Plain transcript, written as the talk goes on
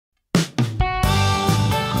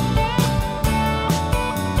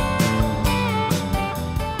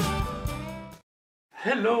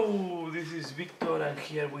Hello, this is Victor and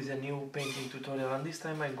here with a new painting tutorial, and this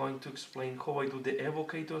time I'm going to explain how I do the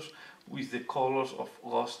evocators with the colors of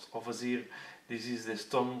Ghost of Azir. This is the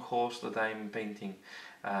Stormhost that I'm painting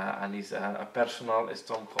and it's a personal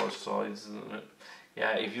Stormhost, so it's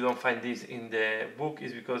yeah, if you don't find this in the book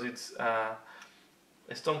it's because it's a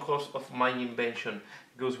Stormhost of my invention.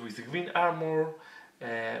 It goes with green armor,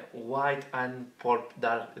 white and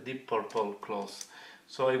deep purple clothes.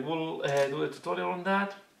 So I will do a tutorial on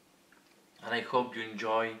that, and I hope you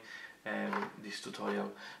enjoy this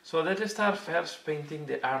tutorial. So let's start first painting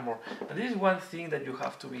the armor, and this is one thing that you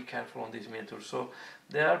have to be careful on this miniature. So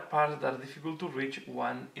there are parts that are difficult to reach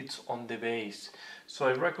when it's on the base. So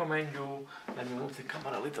I recommend you, let me move the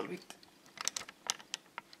camera a little bit.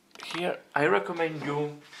 Here I recommend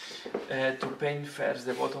you to paint first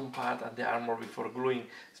the bottom part and the armor before gluing,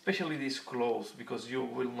 especially these clothes, because you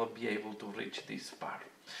will not be able to reach this part.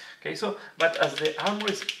 Okay, so but as the armor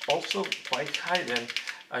is also quite high, then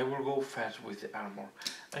I will go first with the armor,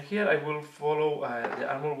 and here I will follow. The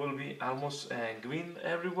armor will be almost green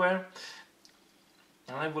everywhere,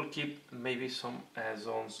 and I will keep maybe some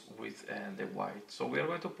zones with the white. So we are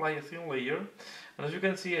going to apply a thin layer, and as you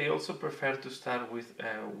can see I also prefer to start with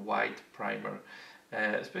white primer,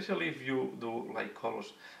 especially if you do like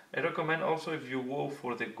colors. I recommend also if you go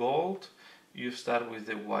for the gold, you start with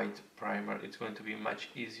the white primer. It's going to be much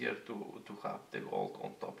easier to have the gold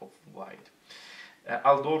on top of white.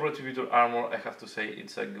 Although Retributor Armor, I have to say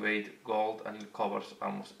it's a great gold and it covers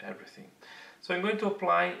almost everything. So I'm going to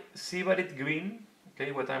apply Sybarith Green.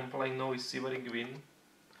 Okay, what I'm applying now is Sybarith Green,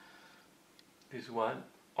 this one,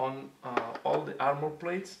 on all the armor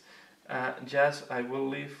plates. Just I will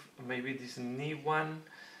leave maybe this knee one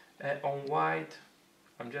on white.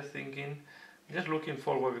 I'm just thinking, just looking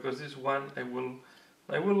forward, because this one I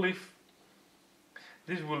will leave,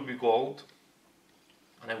 this will be gold,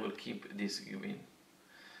 and I will keep this green.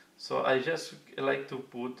 So I just like to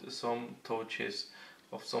put some touches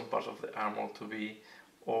of some parts of the armor to be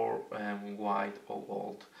or white or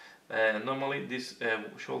gold. Normally this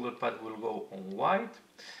shoulder pad will go on white,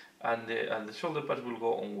 and the shoulder pad will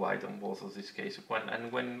go on white on both of these cases.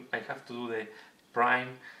 When I have to do the prime,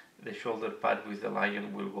 the shoulder pad with the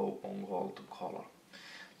lion will go on gold color.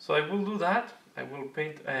 So I will do that. I will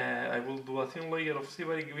paint. I will do a thin layer of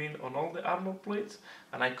Sybarith Green on all the armor plates,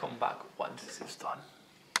 and I come back once this is done.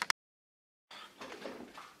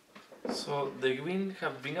 So the green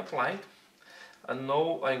have been applied, and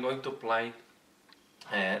now I'm going to apply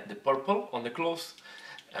the purple on the clothes.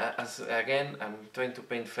 As again, I'm trying to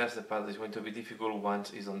paint first the part that is going to be difficult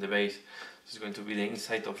once it's on the base. This is going to be the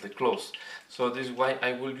inside of the clothes. So this is why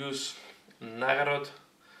I will use Naggaroth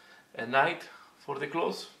Night for the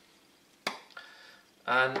clothes,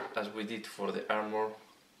 and as we did for the armor,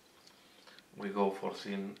 we go for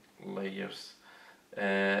thin layers.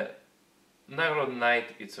 Naggaroth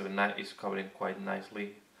Night is covering quite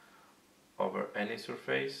nicely over any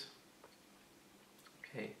surface.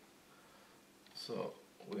 Okay, so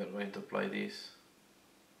we are going to apply this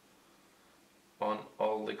on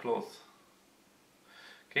all the clothes.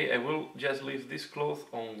 Okay, I will just leave this cloth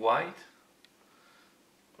on white.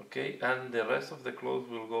 Okay, and the rest of the clothes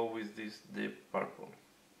will go with this deep purple.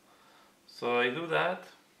 So I do that.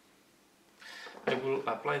 I will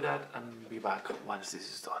apply that and be back once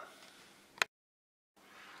this is done.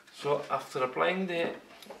 So after applying the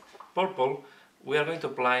purple, we are going to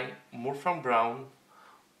apply Murphan Brown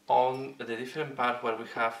on the different parts where we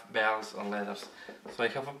have bells and leathers. So I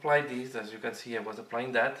have applied this, as you can see I was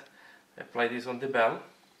applying that. I apply this on the bell.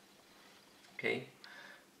 Okay,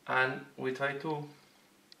 and we try to,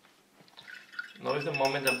 now is the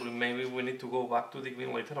moment that maybe we need to go back to the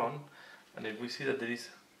green later on, and if we see that there is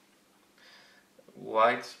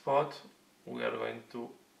white spot, we are going to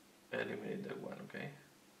eliminate that one. Okay,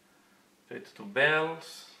 try to do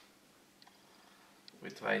bells.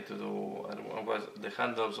 We try to do the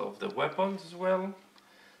handles of the weapons as well,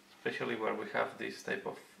 especially where we have this type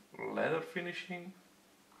of leather finishing.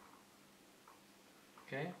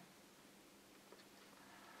 Okay,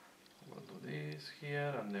 we'll do this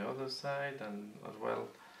here on the other side, and as well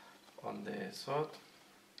on the sword.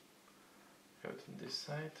 Go to this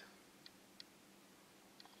side.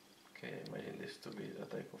 Okay, imagine this to be a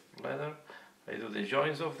type of leather. I do the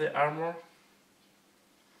joints of the armor.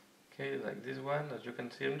 Okay, like this one, as you can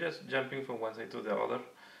see, I'm just jumping from one side to the other,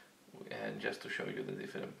 and just to show you the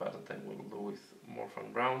different parts that I will do with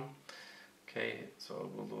Murphan Brown. Okay, so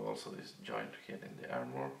we'll do also this joint here in the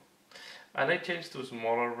armor, and I changed to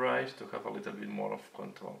smaller brush to have a little bit more of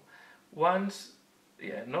control. Once,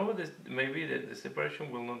 yeah, no, maybe the separation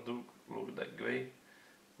will not look that great,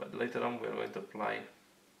 but later on we are going to apply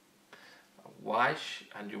a wash,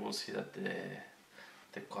 and you will see that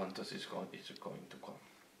the contrast is going to come.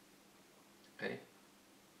 Okay,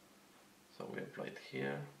 so we apply it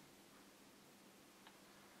here.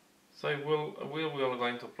 So we are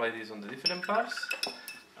going to apply this on the different parts,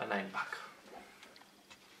 and I'm back.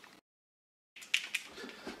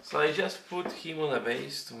 So I just put him on a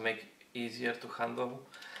base to make it easier to handle,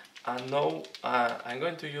 and now I'm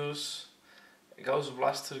going to use Gauss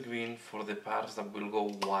Blaster Green for the parts that will go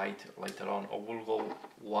white later on, or will go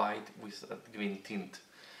white with that green tint,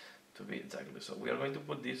 to be exactly. So we are going to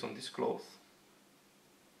put this on this cloth,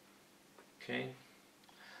 okay,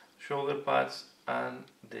 shoulder pads and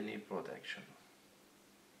the knee protection,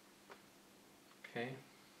 okay.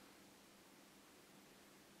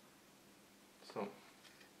 So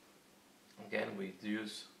again we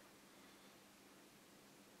use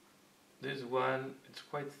this one. It's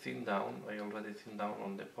quite thin down. I already thin down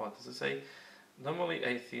on the pot. As I say, normally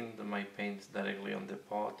I thin my paints directly on the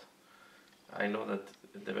pot. I know that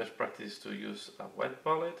the best practice is to use a wet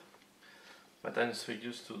palette, but I'm so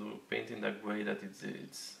used to do painting that way that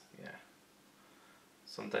it's yeah.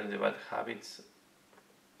 Sometimes the bad habits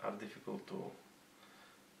are difficult to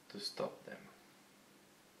stop them.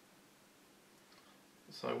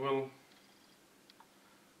 So I will.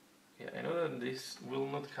 Yeah, I know that this will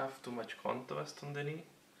not have too much contrast on the knee.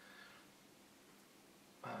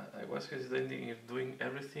 I was hesitating if doing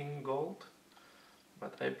everything gold,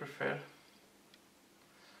 but I prefer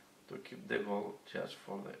to keep the gold just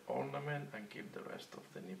for the ornament and keep the rest of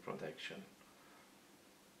the knee protection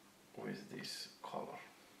with this color.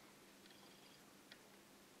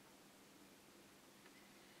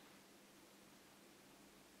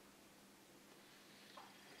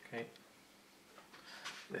 Okay.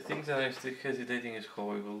 The things that I'm still hesitating is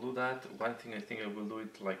how I will do that. One thing I think I will do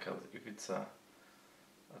it like if it's a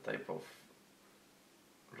type of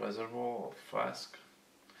reservoir or flask,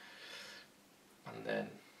 and then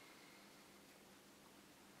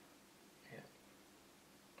yeah,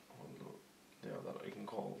 I will do the other in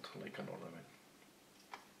gold like an ornament.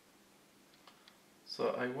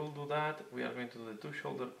 So I will do that. We are going to do the 2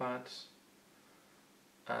 shoulder pads,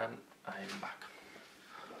 and I'm back.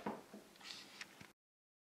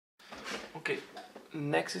 Okay,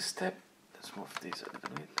 next step, let's move this a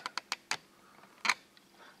little bit.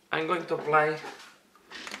 I'm going to apply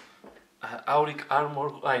Auric Armor,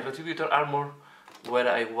 Retributor Armor, where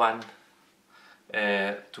I want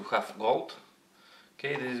to have gold.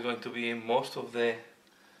 Okay, this is going to be most of the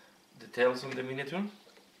details on the miniature. I'm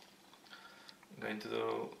going to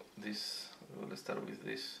do this, we'll start with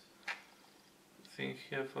this thing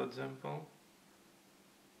here, for example.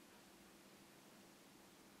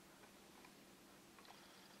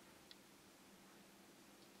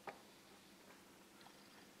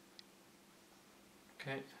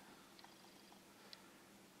 Okay.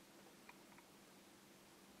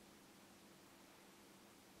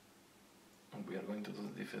 And we are going to do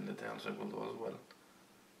the different details. I will do as well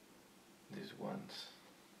these ones.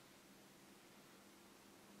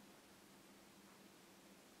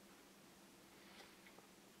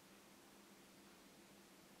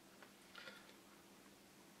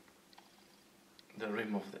 The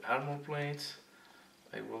rim of the armor plates.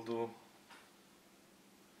 I will do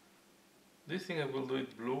this thing. I will do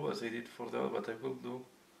it blue as I did for the other, but I will do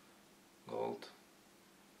gold.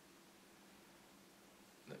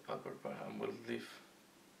 The upper part, and will leave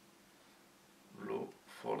blue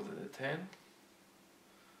for the 10.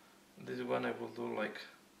 This one I will do like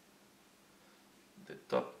the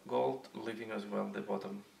top gold, leaving as well the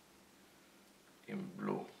bottom in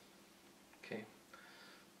blue. Okay.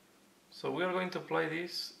 So we are going to apply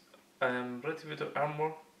this Retributor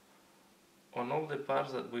Armor on all the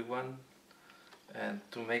parts that we want and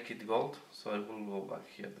to make it gold. So I will go back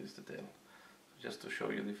here this detail just to show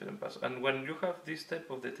you different parts. And when you have this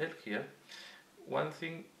type of detail here, one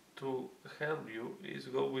thing to help you is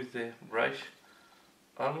go with the brush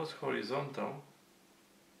almost horizontal.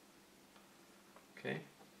 Okay.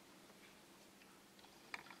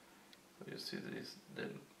 So you see this,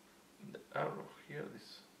 then the arrow here,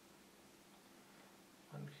 this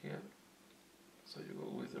one here. So you go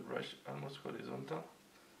with the brush almost horizontal,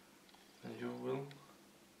 and you will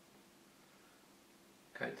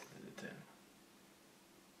kite the detail.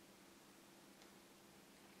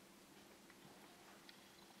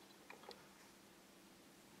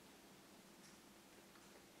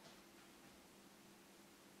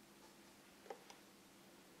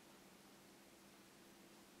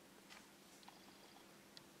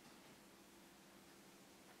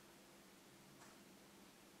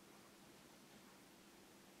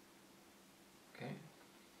 Okay.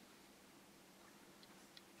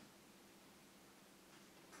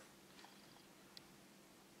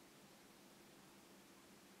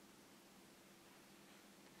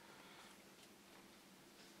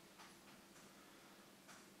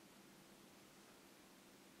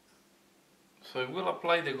 So I will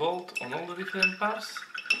apply the gold on all the different parts,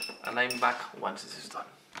 and I'm back once this is done.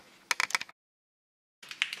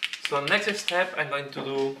 So next step, I'm going to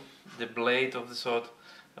do the blade of the sword,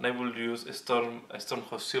 and I will use a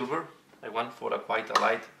Stormhost Silver. I want for quite a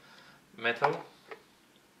light metal.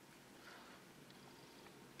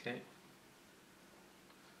 Okay.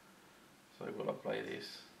 So I will apply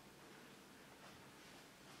this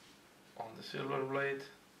on the silver blade,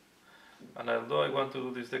 and although I want to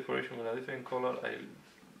do this decoration with a different color,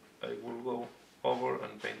 I will go over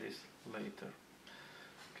and paint this later.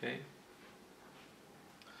 Okay.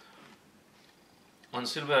 On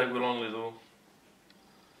silver I will only do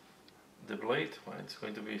the blade, well, it's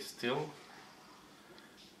going to be steel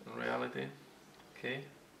in reality. Okay.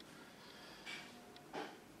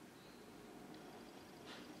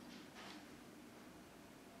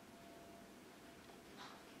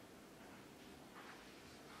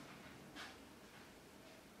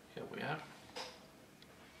 Here we are.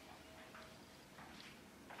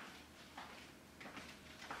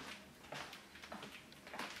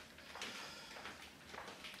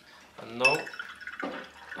 And now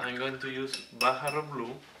I'm going to use Baharroth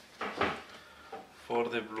Blue for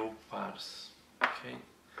the blue parts. Okay,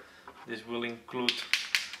 this will include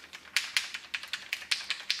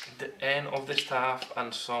the end of the staff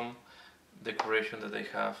and some decoration that I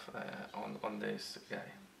have on this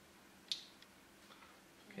guy.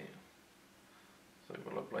 Okay, so I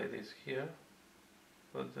will apply this here,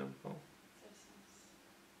 for example.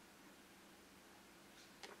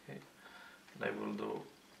 Okay, and I will do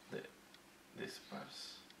these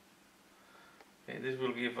parts. Okay, this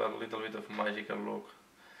will give a little bit of magical look.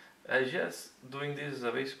 I just doing this as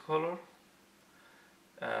a base color,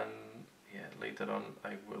 and yeah, later on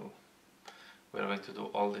we're going to do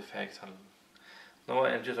all the effects, and now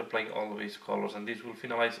I'm just applying all the base colors, and this will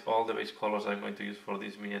finalize all the base colors I'm going to use for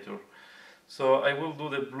this miniature. So I will do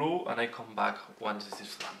the blue and I come back once this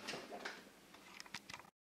is done.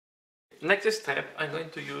 Next step, I'm going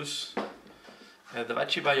to use the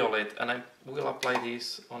Druchi Violet, and I will apply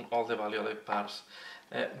this on all the violet parts.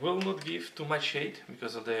 Will not give too much shade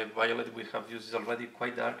because of the violet we have used is already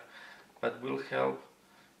quite dark, but will help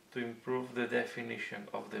to improve the definition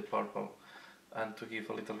of the purple and to give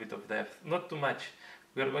a little bit of depth. Not too much.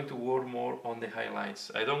 We are going to work more on the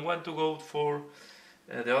highlights. I don't want to go for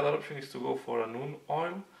the other option is to go for a nude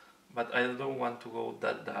oil, but I don't want to go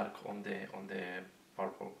that dark on the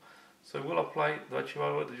purple. So I will apply Druchi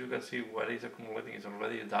Violet. As you can see, where it's accumulating is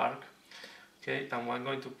already dark. Okay, and I'm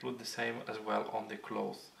going to put the same as well on the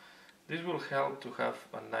cloth. This will help to have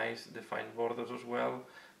a nice defined borders as well,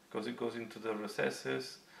 because it goes into the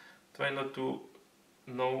recesses. Try not to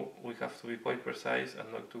we have to be quite precise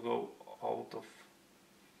and not to go out of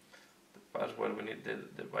the parts where we need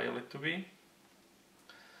the violet to be.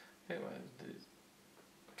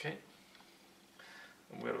 Okay,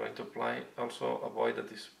 and we are going to apply, also avoid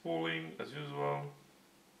that is pulling as usual,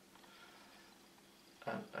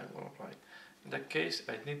 and I will apply. In that case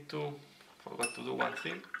I need to, forgot to do one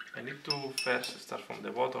thing, I need to first start from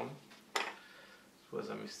the bottom. This was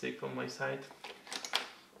a mistake on my side,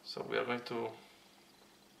 so we are going to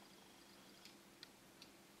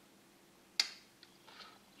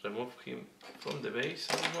remove him from the base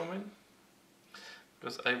at the moment,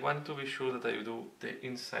 because I want to be sure that I do the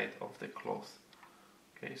inside of the cloth.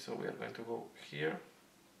 Okay, so we are going to go here,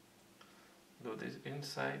 do this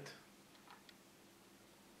inside,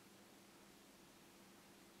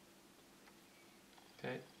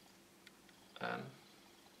 okay, and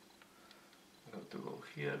I'm going to go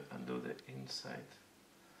here and do the inside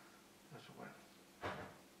as well.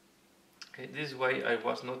 Okay, this is why I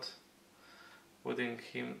was not putting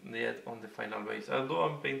him yet on the final base, although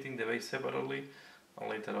I'm painting the base separately, and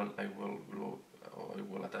later on I will glue, or I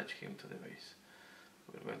will attach him to the base.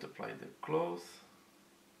 We're going to apply the cloth.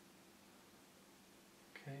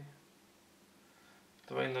 Okay,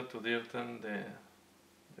 try not to dirten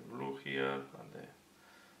the blue here, and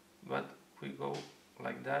but we go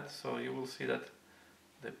like that, so you will see that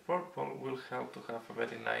the purple will help to have a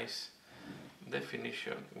very nice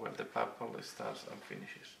definition where the purple starts and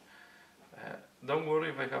finishes. Don't worry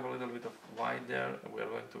if I have a little bit of white there, we are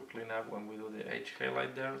going to clean up when we do the edge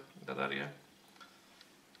highlight there, that area.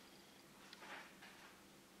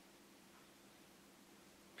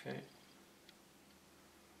 Okay,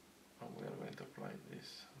 and we are going to apply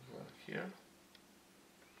this as well here.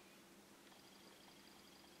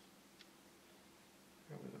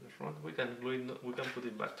 Here we do the front. We can glue it, we can put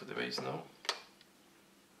it back to the base now.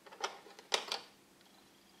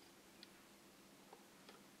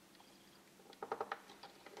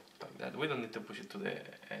 Like that. We don't need to push it to the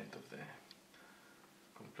end of the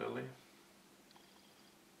completely.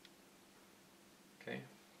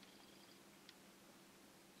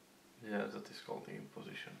 Yeah, that is called the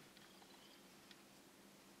imposition.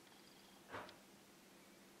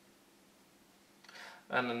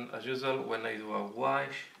 And then, as usual, when I do a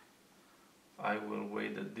wash, I will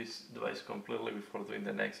wait that this dries completely before doing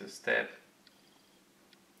the next step.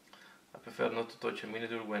 I prefer not to touch a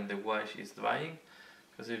miniature when the wash is drying,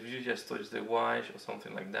 because if you just touch the wash or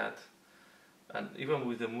something like that, and even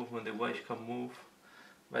with the movement the wash can move,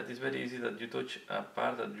 but it's very easy that you touch a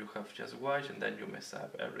part that you have just washed and then you mess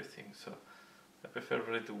up everything. So I prefer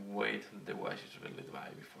really to wait that the wash is really dry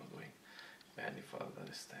before doing any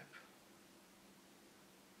further step.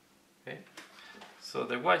 Okay, so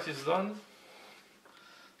the wash is done,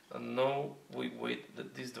 and now we wait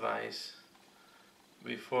that this dries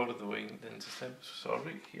before doing the next step.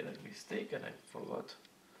 Sorry, here I mistake and I forgot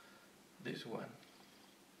this one.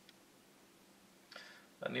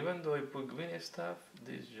 And even though I put green stuff,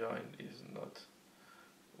 this joint is not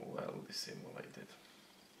well dissimulated.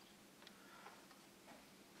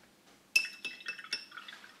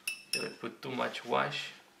 Here I put too much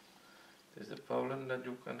wash. This is the problem that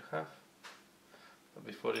you can have. But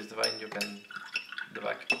before it's drying, you can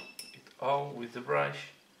drag it out with the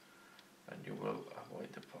brush and you will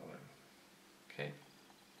avoid the problem. Okay,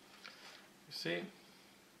 you see?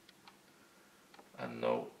 And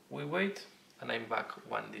now we wait, and I'm back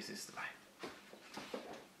when this is dry.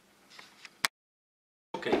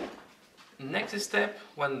 Okay, next step,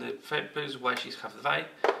 when the previous wash is half dry,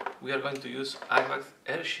 we are going to use Naggaroth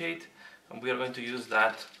Night, and we are going to use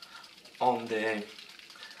that on the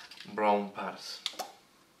brown parts.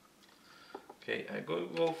 Okay, I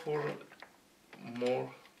go for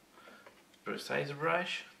more precise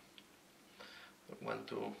brush.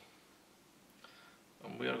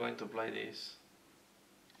 And we are going to apply this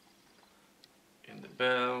in the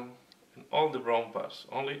bell, in all the brown parts,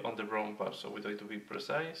 only on the brown parts. So we try to be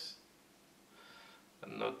precise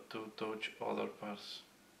and not to touch other parts.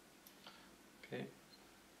 Okay.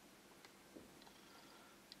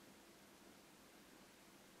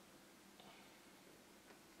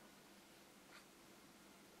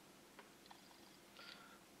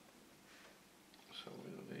 So we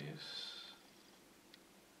do this.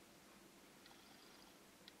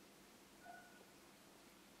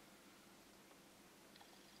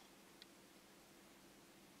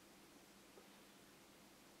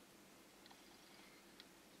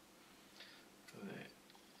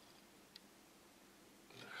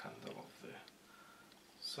 The handle of the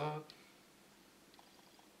sword.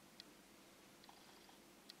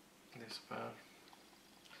 This part.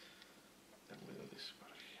 Then we do this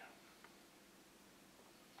part here.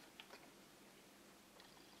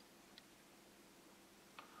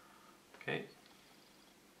 Okay,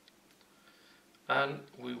 and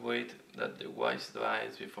we wait that the wash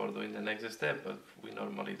dries before doing the next step, but we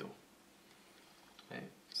normally do. Okay,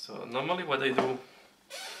 so normally what I do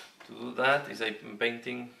to do that is I'm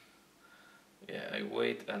painting. Yeah, I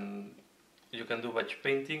wait, and you can do batch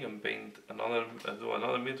painting and paint another, do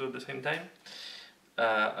another miniature at the same time,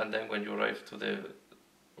 and then when you arrive to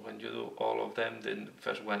when you do all of them, then the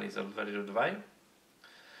first one is already dry.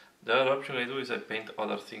 The other option I do is I paint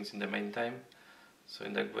other things in the meantime, so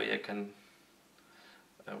in that way I can,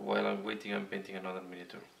 while I'm waiting, I'm painting another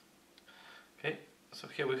miniature. Okay, so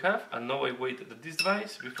here we have, and now I wait that this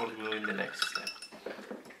dries before doing the next step.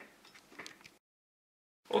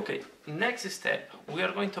 Okay, next step, we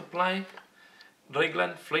are going to apply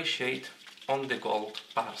Reikland Fleshsahde on the gold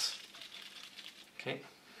parts. Okay.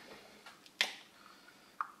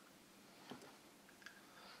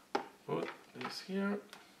 Put this here.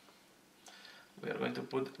 We are going to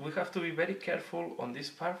put, we have to be very careful on this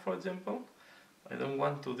part, for example. I don't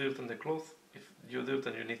want to dirt on the cloth. If you dirt,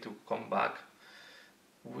 then you need to come back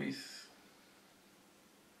with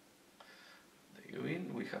the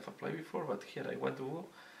green we have applied before, but here I want to,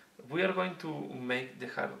 we are going to make the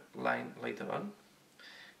hard line later on.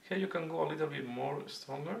 Here you can go a little bit more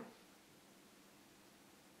stronger.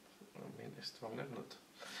 I mean stronger, not.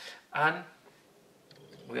 And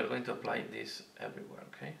we are going to apply this everywhere,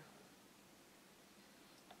 okay?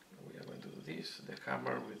 We are going to do this, the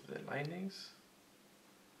hammer with the linings.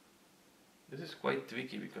 This is quite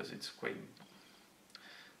tricky because it's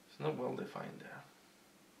not well defined there.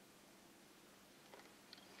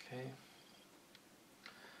 Okay.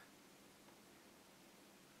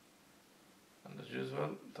 And as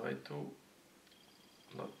usual, try to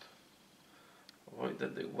not avoid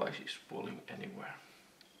that the wash is pulling anywhere.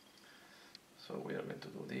 So we are going to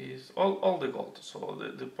do this, all the gold. So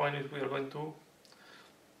the point is we are going to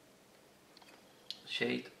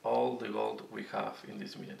shade all the gold we have in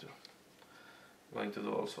this miniature. We're going to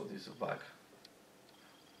do also this back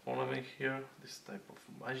ornament here, this type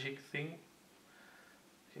of magic thing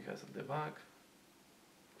he has at the back.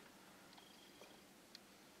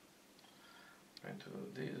 Going to do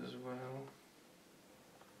this as well.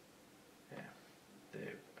 Yeah, the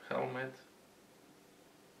helmet.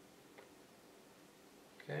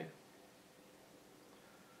 Okay.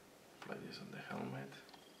 Apply this on the helmet.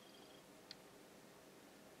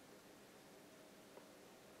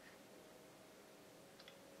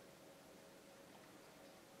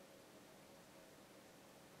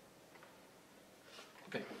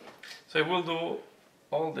 Okay, so I will do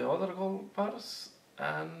all the other gold parts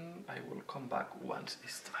and I will come back once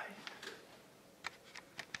it's dry.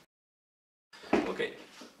 Okay,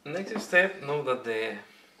 next step, now that the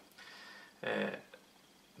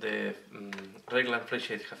Reikland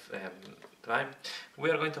Fleshsahde have dry, we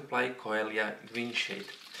are going to apply Coelia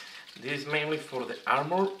Greenshade. This is mainly for the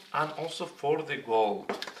armor and also for the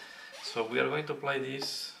gold. So we are going to apply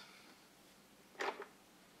this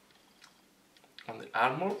on the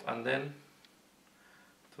armor, and then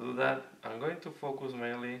to do that I'm going to focus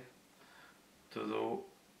mainly to do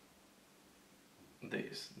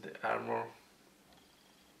this, the armor.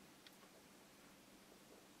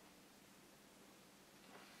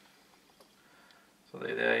 So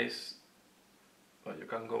the idea is, well, you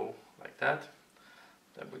can go like that,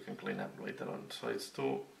 then we can clean up later on. So it's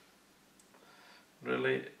to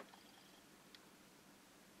really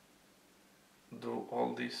do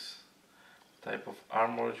all these type of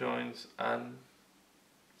armor joints and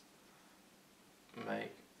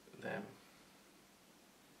make them.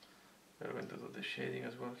 We're going to do the shading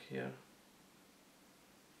as well here.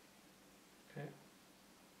 Okay,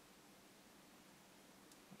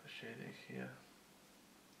 the shading here.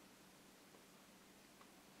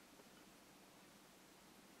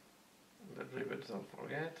 The rivets, don't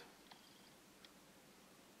forget.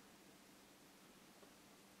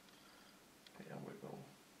 Here we go.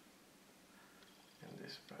 In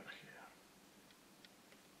this part here.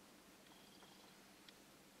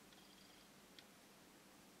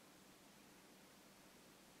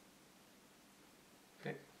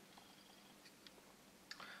 Okay.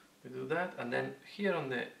 We do that, and then here on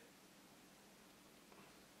the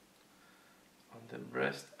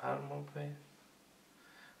breast armor plate,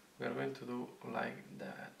 we are going to do like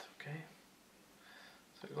that. Okay.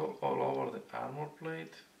 So go all over the armor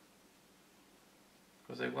plate,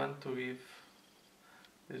 because I want to give.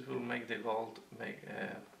 This will make the gold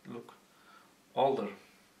look older.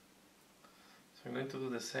 So I'm going to do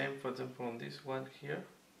the same, for example, on this one here.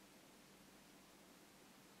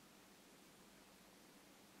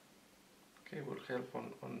 Okay, will help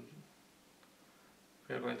on.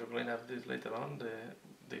 We are going to clean up this later on.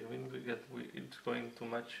 The green we get, it's going too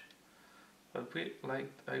much, but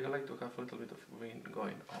I like to have a little bit of green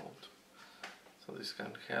going out. So this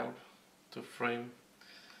can help to frame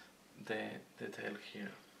the detail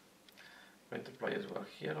here. I'm going to apply as well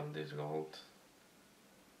here on this gold.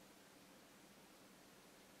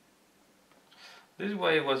 This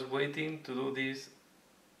way I was waiting to do this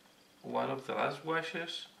one of the last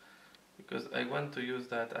washes, because I want to use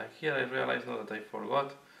that, and here I realized now that I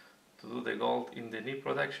forgot to do the gold in the knee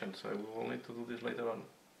protection, so I will need to do this later on.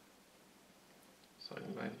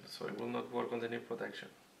 So I will not work on the knee protection,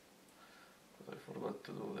 because I forgot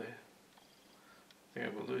to do the thing I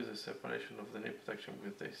will do is the separation of the knee protection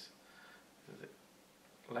with this,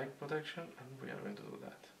 the leg protection, and we are going to do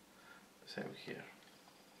that. The same here.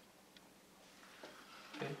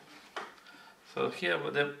 Okay. So here,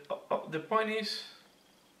 the point is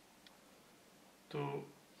to,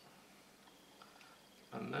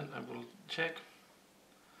 and then I will check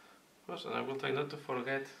first, and I will try not to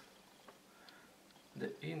forget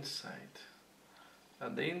the inside.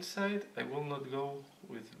 At the inside, I will not go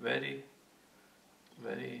with very,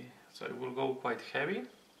 so I will go quite heavy,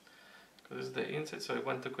 because it's the inside, so I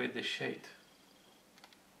want to create the shade.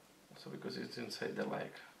 Also because it's inside the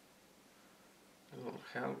leg. It will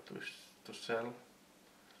help to sell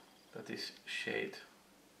that is shade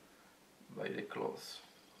by the clothes.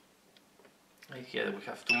 And here we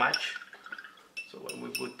have too much, so when we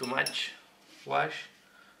put too much wash,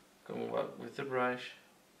 come up with the brush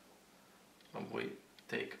and we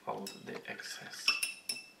take out the excess.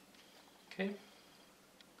 Okay,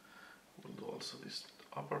 we'll do also this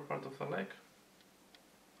upper part of the leg.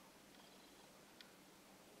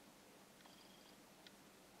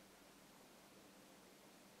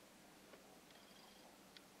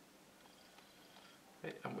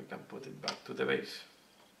 Okay, and we can put it back to the base.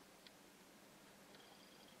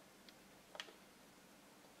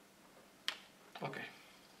 Okay,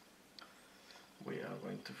 we are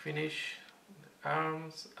going to finish the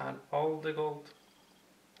arms and all the gold.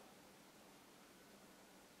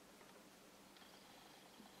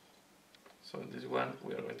 So in this one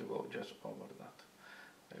we are going to go just over that.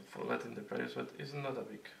 I forgot in the previous, but it's not a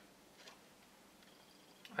big.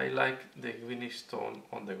 I like the greenish tone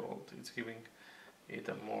on the gold. It's giving it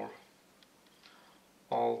a more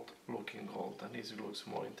old looking gold, and it looks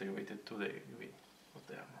more integrated to the green of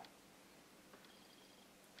the armor.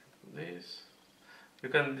 This you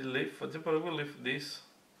can leave, for example, I will leave this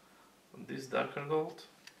on this darker gold,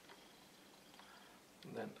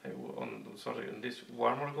 and then I will on this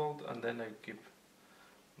warmer gold, and then I keep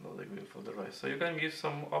the green for the rest. So you can give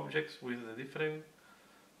some objects with the different,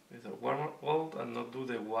 with a warmer gold, and not do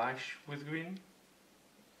the wash with green.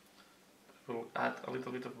 It will add a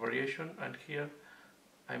little bit of variation, and here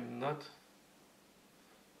I'm not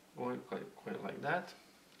going quite like that.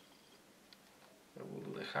 I will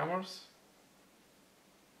do the hammers.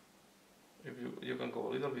 If you can go a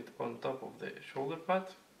little bit on top of the shoulder pad.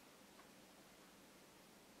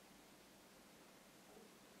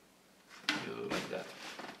 You do like that.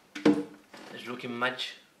 It's looking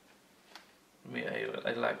much.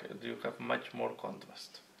 I like it. You have much more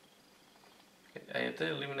contrast. Okay, I have to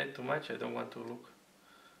eliminate too much. I don't want to look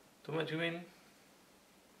too much green.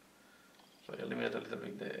 So I eliminate a little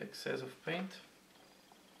bit the excess of paint.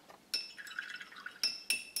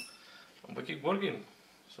 And we keep working.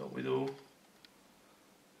 So we do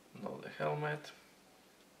now the helmet.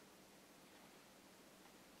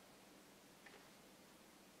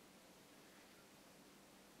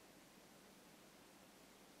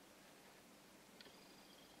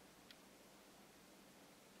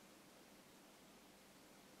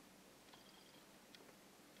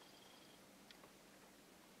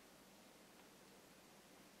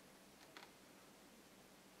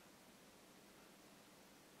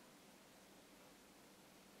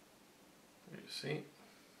 See,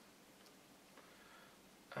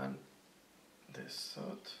 and this sword,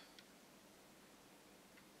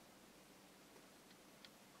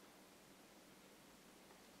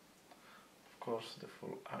 of course the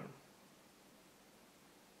full arm.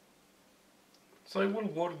 So I will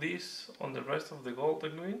work this on the rest of the gold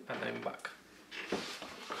and green, and I'm back.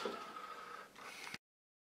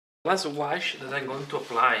 Last wash that I'm going to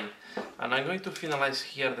apply, and I'm going to finalize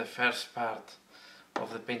here the first part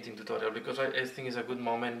of the painting tutorial, because I think it's a good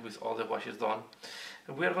moment with all the washes done.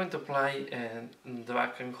 We are going to apply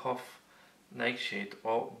Drakenhof Nightshade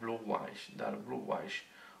or blue wash, dark blue wash,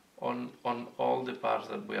 on all the parts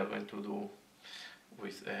that we are going to do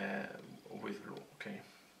with blue. Okay.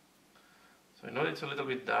 So I know it's a little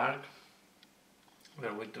bit dark. We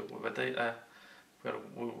are going to, but we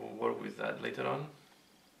will work with that later on.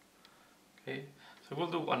 Okay. So we'll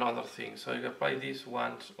do another thing. So you apply these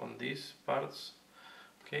ones on these parts.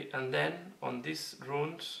 Okay, and then on these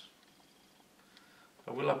runes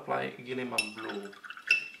I will apply Guilliman Blue.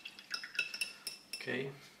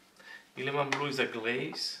 Okay, Guilliman Blue is a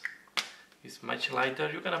glaze, it's much lighter.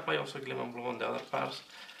 You can apply also Guilliman Blue on the other parts,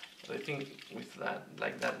 but I think with that,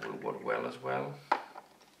 like that, will work well as well.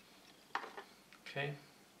 Okay,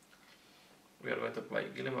 we are going to apply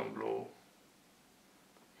Guilliman Blue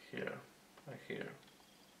here and here.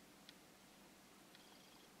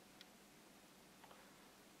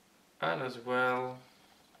 And as well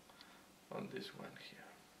on this one here.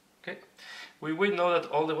 Okay, we will know that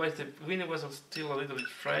all the way the green was still a little bit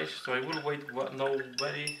fresh, so I will wait no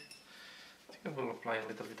very. I think I will apply a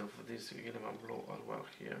little bit of this Guilliman Blue as well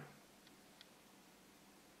here.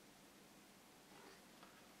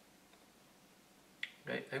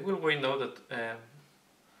 Okay, I will wait now that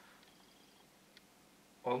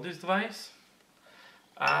all this dries,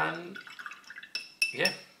 and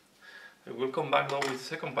yeah. I will come back now with the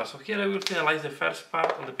second part. So here I will finalize the first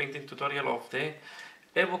part on the painting tutorial of the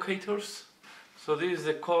evocators. So this is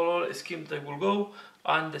the color scheme that will go,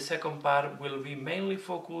 and the second part will be mainly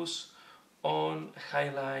focused on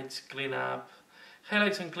highlights,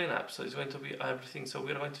 highlights and cleanup. So it's going to be everything. So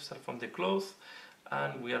we are going to start from the clothes,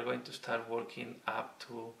 and we are going to start working up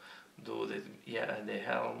to do the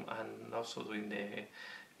helm, and also doing the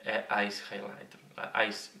eyes highlight,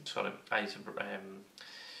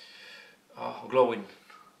 glowing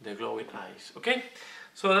eyes. Okay,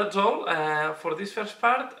 so that's all for this first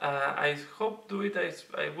part. I hope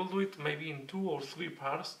I will do it maybe in 2 or 3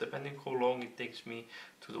 parts, depending how long it takes me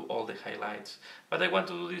to do all the highlights. But I want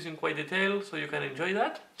to do this in quite detail, so you can enjoy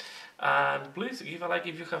that. And please give a like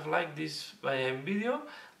if you have liked this video.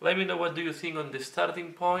 Let me know what do you think on the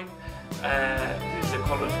starting point. This is the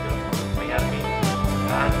color scheme of my army.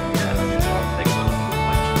 And